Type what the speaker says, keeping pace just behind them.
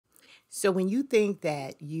So when you think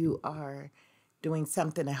that you are doing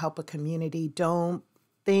something to help a community, don't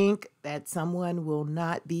think that someone will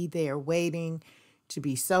not be there waiting to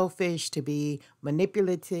be selfish, to be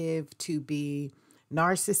manipulative, to be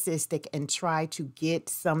narcissistic and try to get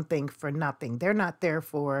something for nothing. They're not there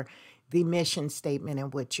for the mission statement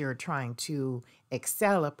in which you're trying to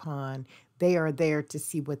excel upon. They are there to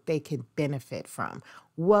see what they can benefit from.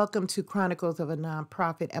 Welcome to Chronicles of a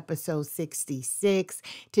Nonprofit, episode 66.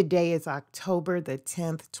 Today is October the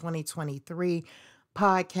 10th, 2023.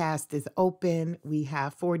 Podcast is open. We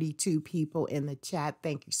have 42 people in the chat.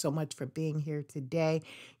 Thank you so much for being here today.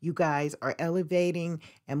 You guys are elevating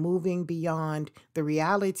and moving beyond the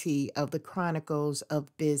reality of the chronicles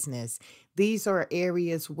of business. These are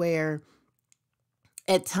areas where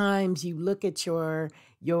at times you look at your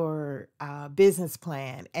business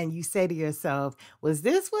plan and you say to yourself, was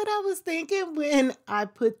this what I was thinking when I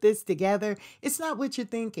put this together? It's not what you're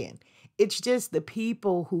thinking. It's just the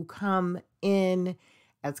people who come in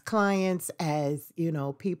as clients, as,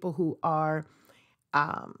 people who are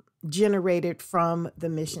generated from the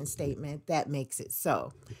mission statement that makes it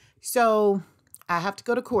so. So I have to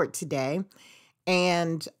go to court today.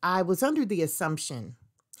 And I was under the assumption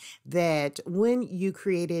that when you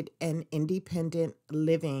created an independent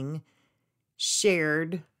living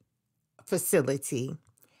shared facility,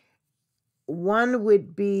 one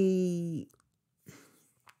would be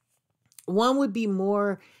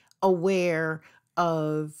more aware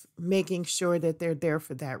of making sure that they're there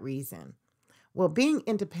for that reason. Well, being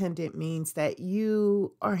independent means that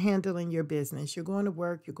you are handling your business. You're going to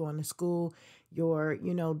work, you're going to school, you're,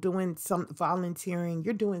 doing some volunteering,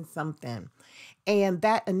 you're doing something. And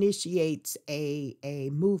that initiates a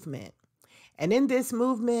movement. And in this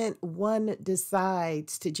movement, one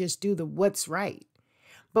decides to just do what's right.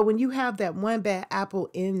 But when you have that one bad apple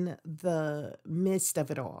in the midst of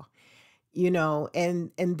it all,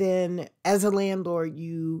 and then as a landlord,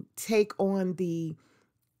 you take on the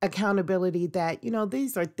accountability that,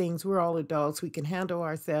 these are things, we're all adults. We can handle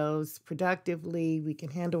ourselves productively. We can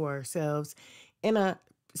handle ourselves in a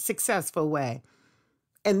successful way.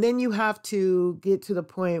 And then you have to get to the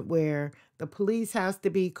point where the police has to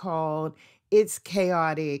be called. It's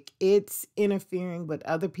chaotic. It's interfering with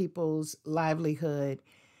other people's livelihood.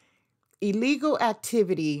 Illegal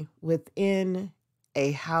activity within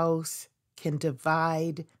a house can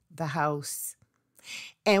divide the house.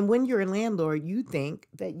 And when you're a landlord, you think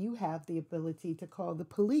that you have the ability to call the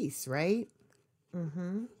police, right?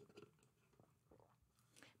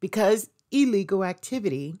 Because illegal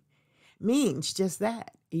activity means just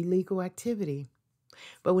that, illegal activity.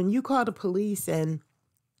 But when you call the police and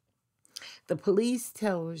the police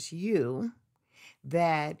tells you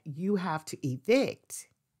that you have to evict,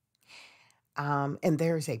 and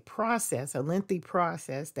there's a process, a lengthy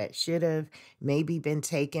process that should have maybe been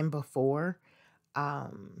taken beforehand,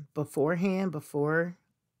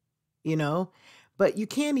 but you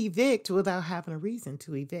can't evict without having a reason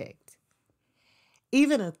to evict.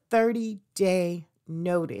 Even a 30-day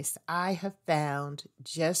notice, I have found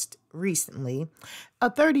just recently,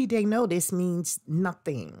 a 30-day notice means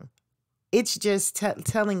nothing. It's just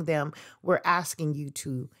telling them we're asking you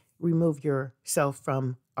to remove yourself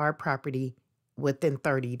from our property within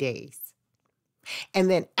 30 days. And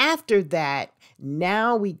then after that,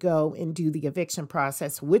 now we go and do the eviction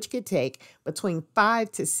process, which could take between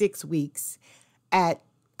 5 to 6 weeks at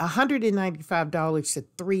 $195 to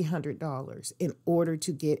 $300 in order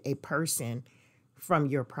to get a person from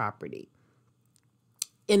your property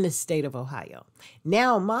in the state of Ohio.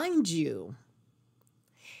 Now, mind you,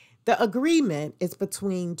 the agreement is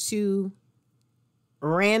between two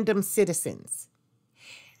random citizens.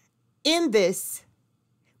 In this,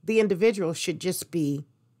 the individual should just be,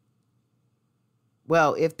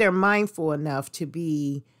 well, if they're mindful enough to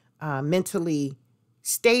be mentally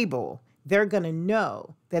stable, they're going to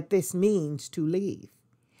know that this means to leave.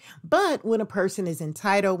 But when a person is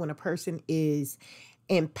entitled, when a person is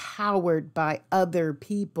empowered by other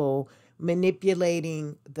people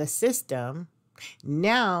manipulating the system,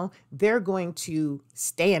 now they're going to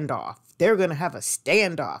stand off. They're going to have a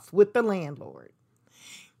standoff with the landlord.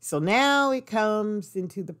 So now it comes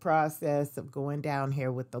into the process of going down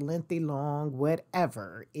here with the lengthy, long,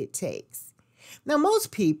 whatever it takes. Now,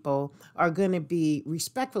 most people are going to be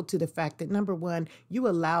respectful to the fact that, number one, you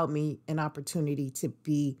allowed me an opportunity to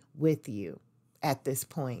be with you at this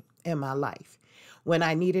point in my life. When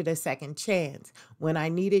I needed a second chance, when I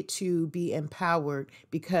needed to be empowered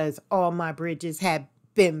because all my bridges had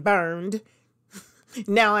been burned.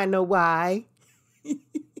 Now I know why.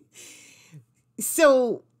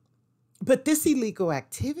 So, but this illegal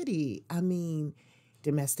activity, I mean,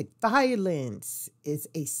 Domestic violence is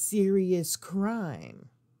a serious crime.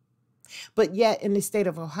 But yet, in the state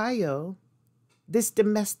of Ohio, this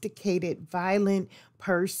domesticated, violent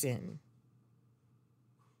person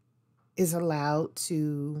is allowed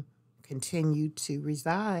to continue to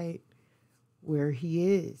reside where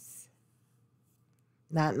he is,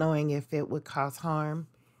 not knowing if it would cause harm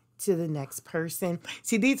to the next person.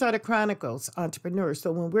 See, these are the chronicles, entrepreneurs.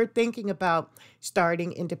 So when we're thinking about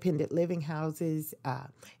starting independent living houses,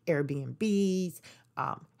 Airbnbs,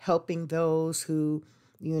 helping those who,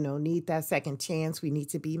 need that second chance, we need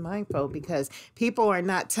to be mindful because people are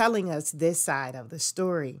not telling us this side of the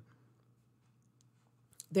story.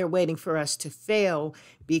 They're waiting for us to fail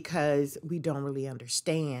because we don't really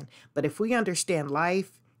understand. But if we understand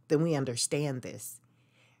life, then we understand this.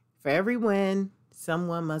 For every win,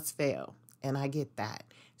 someone must fail. And I get that.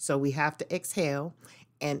 So we have to exhale.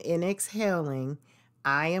 And in exhaling,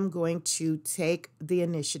 I am going to take the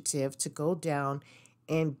initiative to go down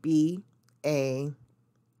and be an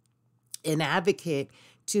advocate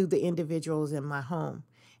to the individuals in my home.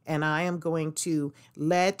 And I am going to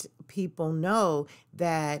let people know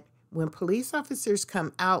that when police officers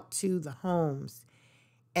come out to the homes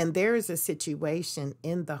and there is a situation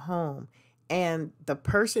in the home and the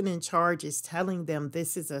person in charge is telling them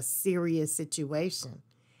this is a serious situation,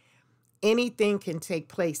 anything can take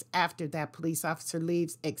place after that police officer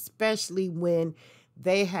leaves, especially when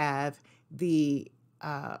they have the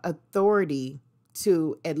authority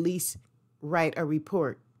to at least write a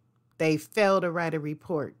report. They failed to write a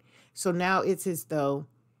report. So now it's as though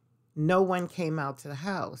no one came out to the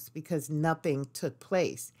house because nothing took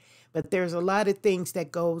place. But there's a lot of things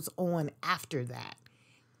that goes on after that,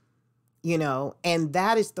 and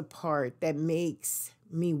that is the part that makes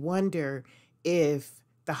me wonder if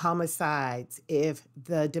the homicides, if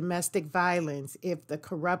the domestic violence, if the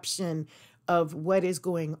corruption of what is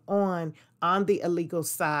going on the illegal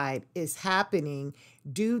side is happening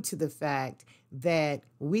due to the fact that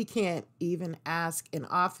we can't even ask an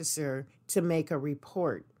officer to make a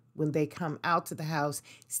report when they come out to the house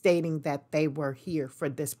stating that they were here for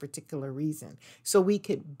this particular reason. So we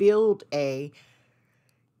could build a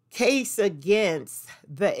case against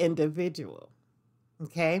the individual,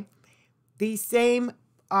 okay? These same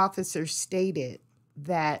officers stated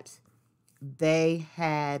that they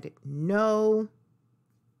had no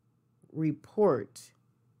report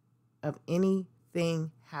of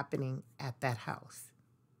anything happening at that house.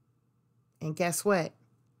 And guess what?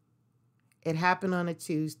 It happened on a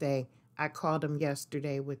Tuesday. I called them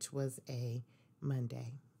yesterday, which was a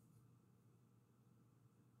Monday.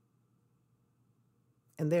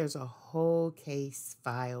 And there's a whole case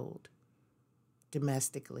filed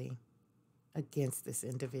domestically against this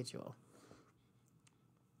individual.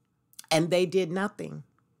 And they did nothing,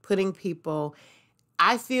 putting people.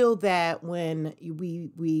 I feel that when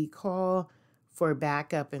we call for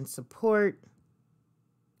backup and support,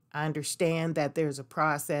 I understand that there's a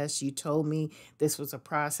process. You told me this was a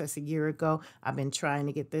process a year ago. I've been trying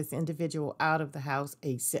to get this individual out of the house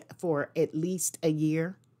for at least a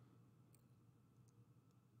year.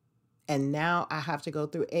 And now I have to go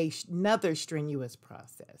through another strenuous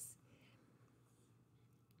process.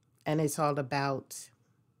 And it's all about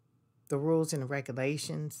the rules and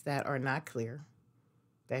regulations that are not clear,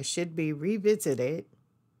 that should be revisited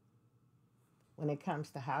when it comes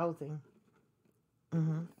to housing.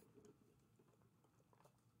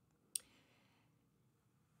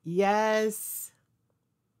 Yes.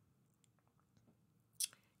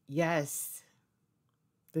 Yes.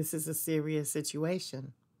 This is a serious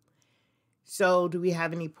situation. So, do we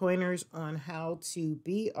have any pointers on how to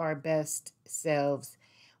be our best selves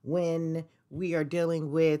when we are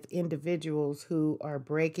dealing with individuals who are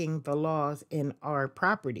breaking the laws in our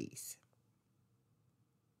properties?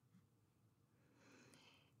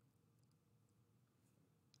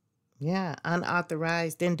 Yeah,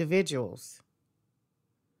 unauthorized individuals.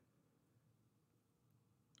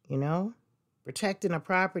 Protecting a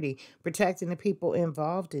property, protecting the people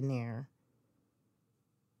involved in there.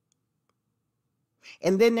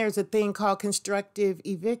 And then there's a thing called constructive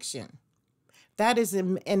eviction. That is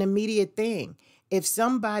an immediate thing. If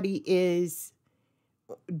somebody is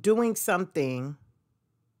doing something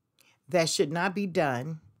that should not be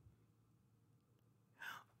done,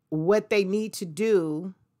 what they need to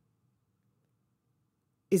do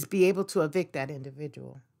is be able to evict that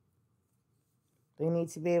individual. They need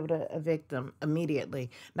to be able to evict them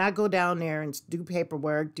immediately. Not go down there and do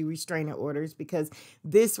paperwork, do restraining orders, because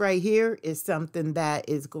this right here is something that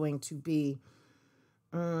is going to be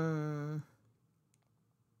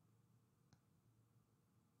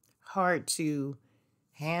hard to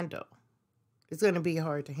handle. It's going to be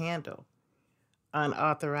hard to handle.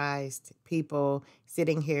 Unauthorized people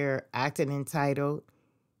sitting here acting entitled,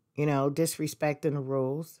 disrespecting the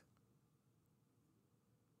rules.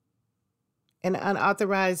 An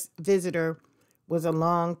unauthorized visitor was a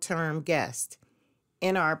long-term guest.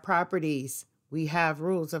 In our properties, we have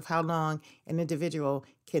rules of how long an individual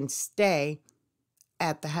can stay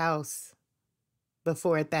at the house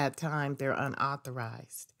before at that time they're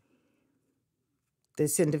unauthorized.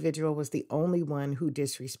 This individual was the only one who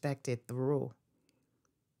disrespected the rule.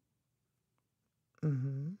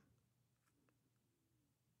 Mm-hmm.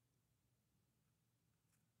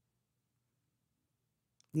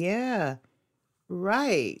 Yeah,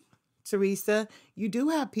 right. Teresa, you do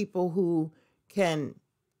have people who can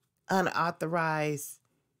unauthorize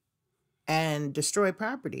and destroy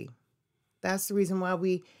property. That's the reason why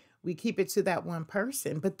we keep it to that one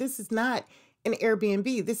person. But this is not an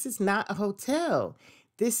Airbnb. This is not a hotel.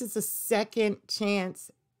 This is a second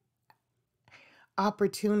chance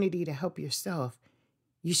opportunity to help yourself.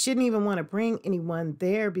 You shouldn't even want to bring anyone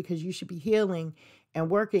there because you should be healing and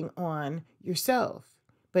working on yourself.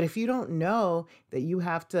 But if you don't know that you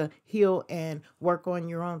have to heal and work on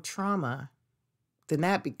your own trauma, then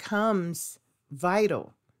that becomes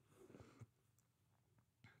vital.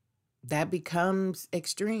 That becomes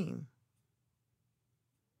extreme.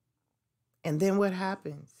 And then what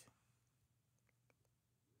happens?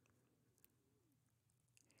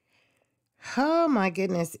 Oh my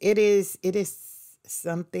goodness. It is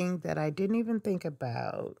something that I didn't even think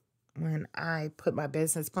about when I put my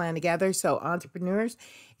business plan together. So entrepreneurs,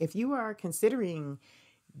 if you are considering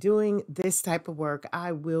doing this type of work,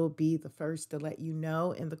 I will be the first to let you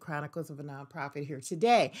know in the Chronicles of a Nonprofit here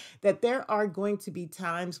today that there are going to be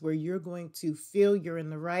times where you're going to feel you're in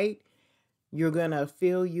the right. You're going to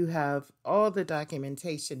feel you have all the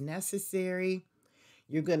documentation necessary.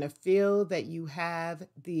 You're going to feel that you have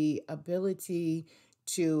the ability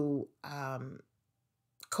to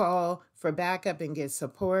call for backup and get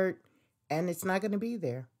support, and it's not going to be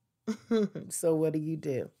there. So what do you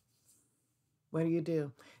do? What do you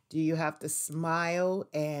do? Do you have to smile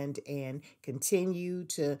and continue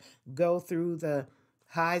to go through the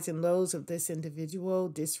highs and lows of this individual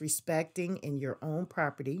disrespecting in your own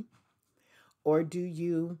property? Or do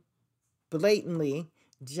you blatantly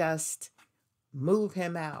just move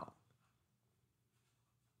him out?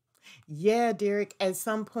 Yeah, Derek, at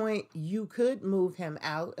some point you could move him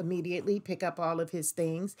out immediately, pick up all of his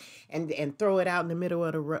things and throw it out in the middle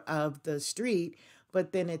of the street,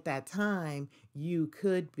 but then at that time there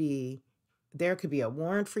could be a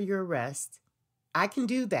warrant for your arrest. I can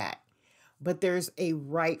do that. But there's a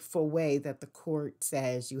rightful way that the court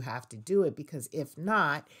says you have to do it, because if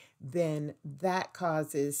not, then that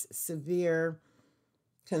causes severe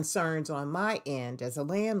concerns on my end as a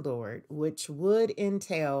landlord, which would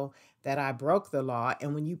entail that I broke the law.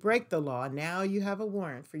 And when you break the law, now you have a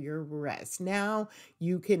warrant for your arrest. Now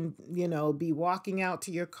you can, be walking out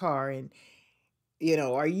to your car and,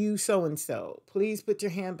 are you so and so? Please put your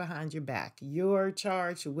hand behind your back. You're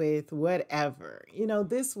charged with whatever.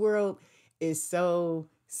 This world is so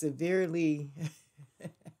severely,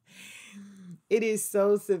 it is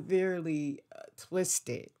so severely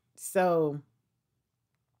twisted. So,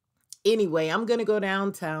 anyway, I'm going to go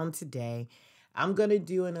downtown today. I'm going to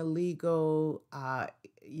do an illegal,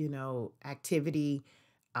 activity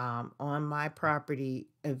on my property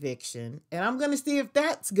eviction. And I'm going to see if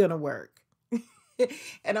that's going to work.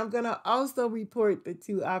 And I'm going to also report the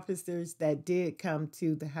 2 officers that did come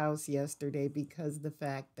to the house yesterday, because of the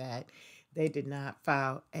fact that they did not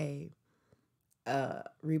file a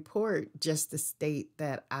report just to state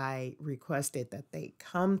that I requested that they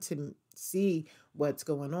come to see what's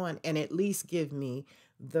going on and at least give me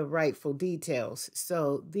the rightful details.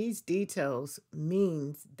 So these details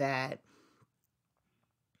means that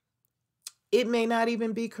it may not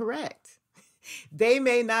even be correct. They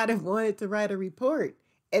may not have wanted to write a report.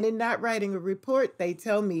 And in not writing a report, they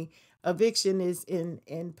tell me eviction is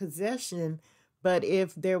in possession. But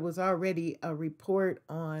if there was already a report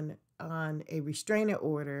on a restraining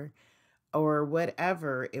order or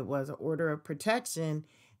whatever, it was an order of protection,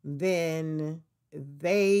 then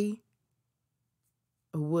they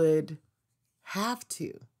would have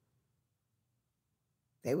to.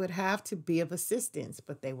 They would have to be of assistance,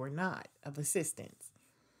 but they were not of assistance.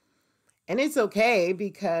 And it's okay,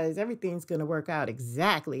 because everything's going to work out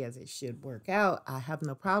exactly as it should work out. I have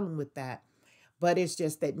no problem with that. But it's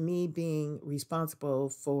just that me being responsible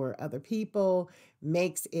for other people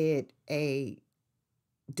makes it a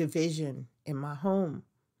division in my home.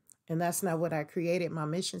 And that's not what I created my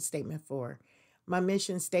mission statement for. My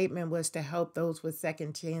mission statement was to help those with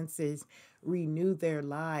second chances renew their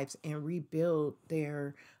lives and rebuild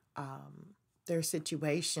their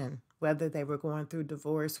situation, whether they were going through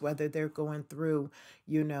divorce, whether they're going through,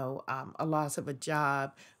 a loss of a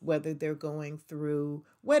job, whether they're going through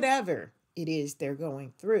whatever it is they're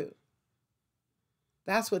going through.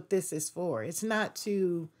 That's what this is for. It's not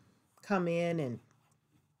to come in and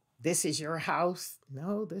this is your house.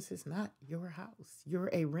 No, this is not your house. You're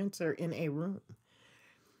a renter in a room.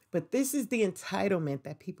 But this is the entitlement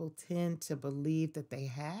that people tend to believe that they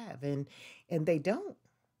have, and they don't.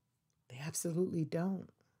 They absolutely don't.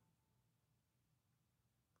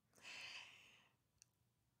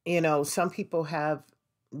 Some people have,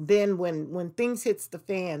 then when things hits the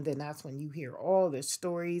fan, then that's when you hear all the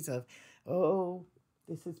stories of, oh,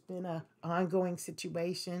 this has been an ongoing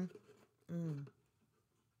situation.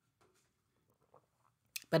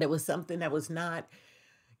 But it was something that was not,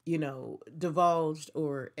 divulged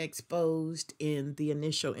or exposed in the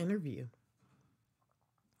initial interview.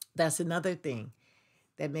 That's another thing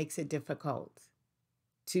that makes it difficult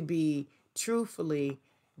to be truthfully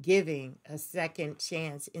giving a second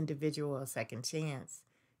chance individual a second chance,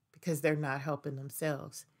 because they're not helping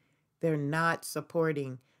themselves. They're not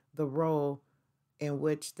supporting the role in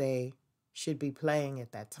which they should be playing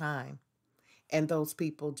at that time. And those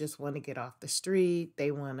people just want to get off the street. They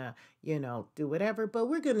want to, do whatever. But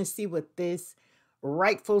we're going to see what this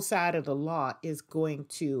rightful side of the law is going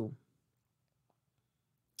to,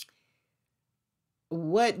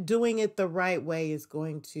 what doing it the right way is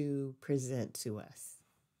going to present to us.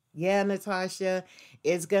 Yeah, Natasha,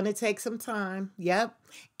 it's going to take some time. Yep.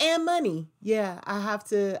 And money. Yeah, I have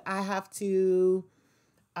to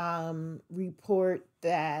report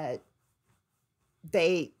that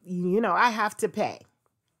I have to pay.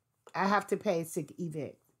 I have to pay to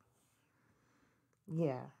evict.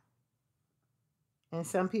 Yeah. And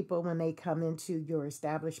some people, when they come into your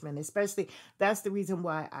establishment, especially, that's the reason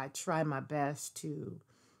why I try my best to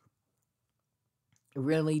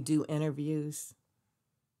really do interviews,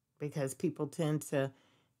 because people tend to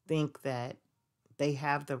think that they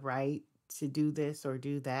have the right to do this or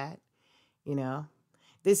do that.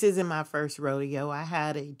 This isn't my first rodeo. I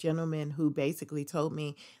had a gentleman who basically told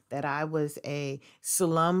me that I was a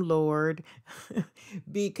slumlord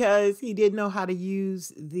because he didn't know how to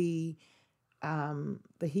use the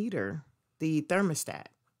heater, the thermostat.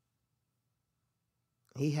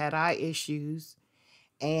 He had eye issues,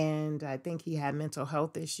 and I think he had mental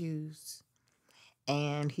health issues.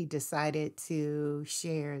 And he decided to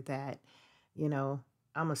share that, I'm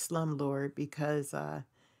a slumlord because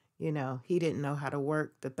he didn't know how to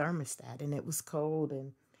work the thermostat and it was cold.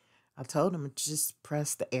 And I told him, just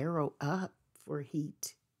press the arrow up for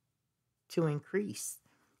heat to increase.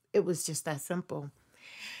 It was just that simple.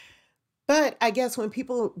 But I guess when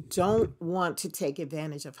people don't want to take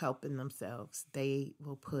advantage of helping themselves, they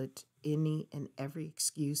will put any and every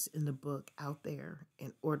excuse in the book out there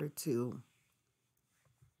in order to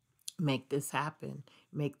make this happen,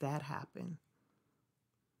 make that happen.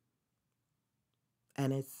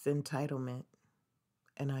 And it's entitlement.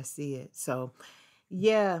 And I see it. So,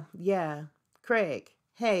 yeah. Craig,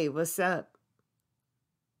 hey, what's up?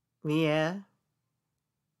 Yeah.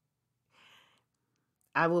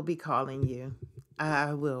 I will be calling you.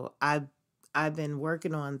 I will. I've been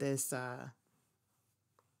working on this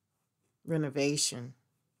renovation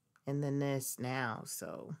and then this now.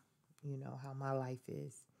 So, you know how my life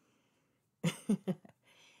is.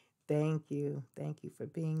 Thank you. Thank you for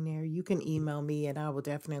being there. You can email me and I will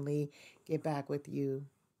definitely get back with you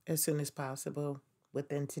as soon as possible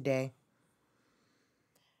within today.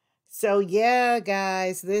 So, yeah,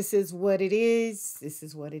 guys, this is what it is. This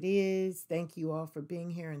is what it is. Thank you all for being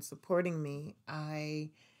here and supporting me.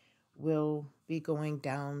 I will be going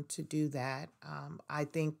down to do that. I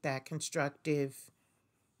think that constructive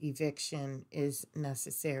eviction is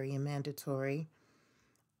necessary and mandatory.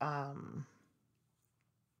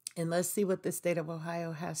 And let's see what the state of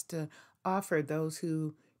Ohio has to offer those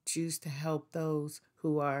who choose to help those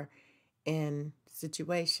who are in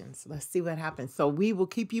situations. Let's see what happens. So we will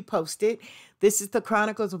keep you posted. This is the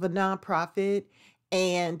Chronicles of a Nonprofit,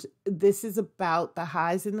 and this is about the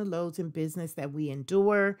highs and the lows in business that we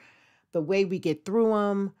endure, the way we get through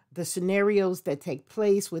them, the scenarios that take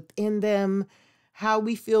place within them, how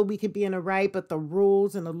we feel we could be in the right, but the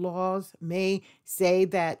rules and the laws may say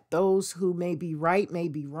that those who may be right may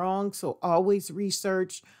be wrong. So always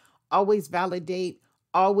research, always validate,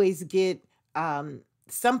 always get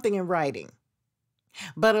something in writing.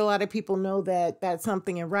 But a lot of people know that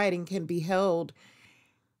something in writing can be held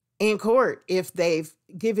in court if they've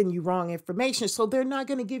given you wrong information. So they're not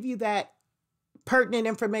going to give you that pertinent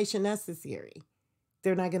information necessary.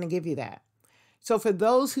 They're not going to give you that. So for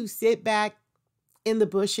those who sit back in the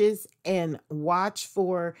bushes and watch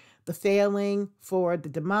for the failing, for the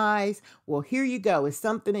demise, well, here you go. It's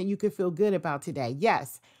something that you can feel good about today.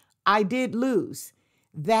 Yes, I did lose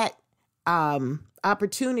that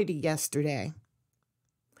opportunity yesterday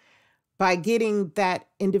by getting that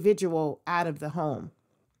individual out of the home.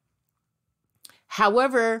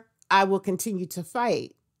 However, I will continue to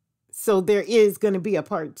fight. So there is going to be a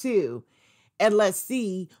part 2. And let's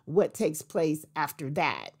see what takes place after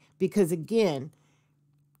that. Because again,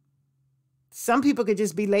 some people could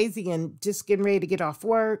just be lazy and just getting ready to get off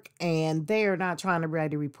work, and they are not trying to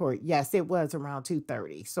write a report. Yes, it was around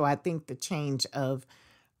 2:30. So I think the change of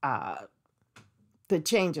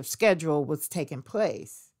schedule was taking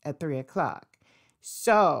place at 3 o'clock.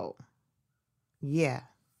 So yeah,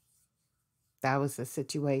 that was the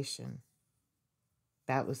situation.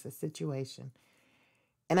 That was the situation.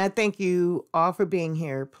 And I thank you all for being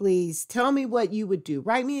here. Please tell me what you would do.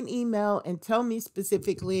 Write me an email and tell me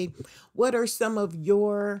specifically what are some of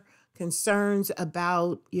your concerns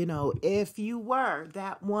about, if you were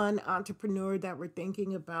that one entrepreneur that were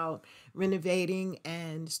thinking about renovating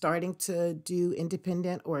and starting to do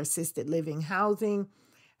independent or assisted living housing.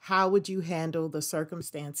 How would you handle the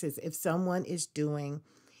circumstances if someone is doing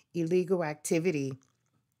illegal activity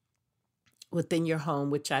within your home,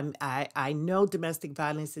 which I know domestic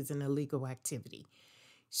violence is an illegal activity.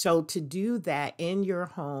 So to do that in your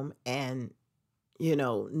home and,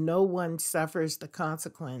 no one suffers the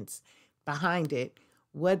consequence behind it,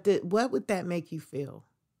 what would that make you feel?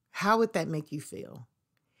 How would that make you feel?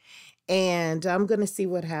 And I'm going to see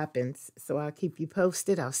what happens. So I'll keep you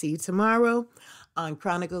posted. I'll see you tomorrow on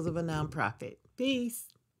Chronicles of a Nonprofit. Peace.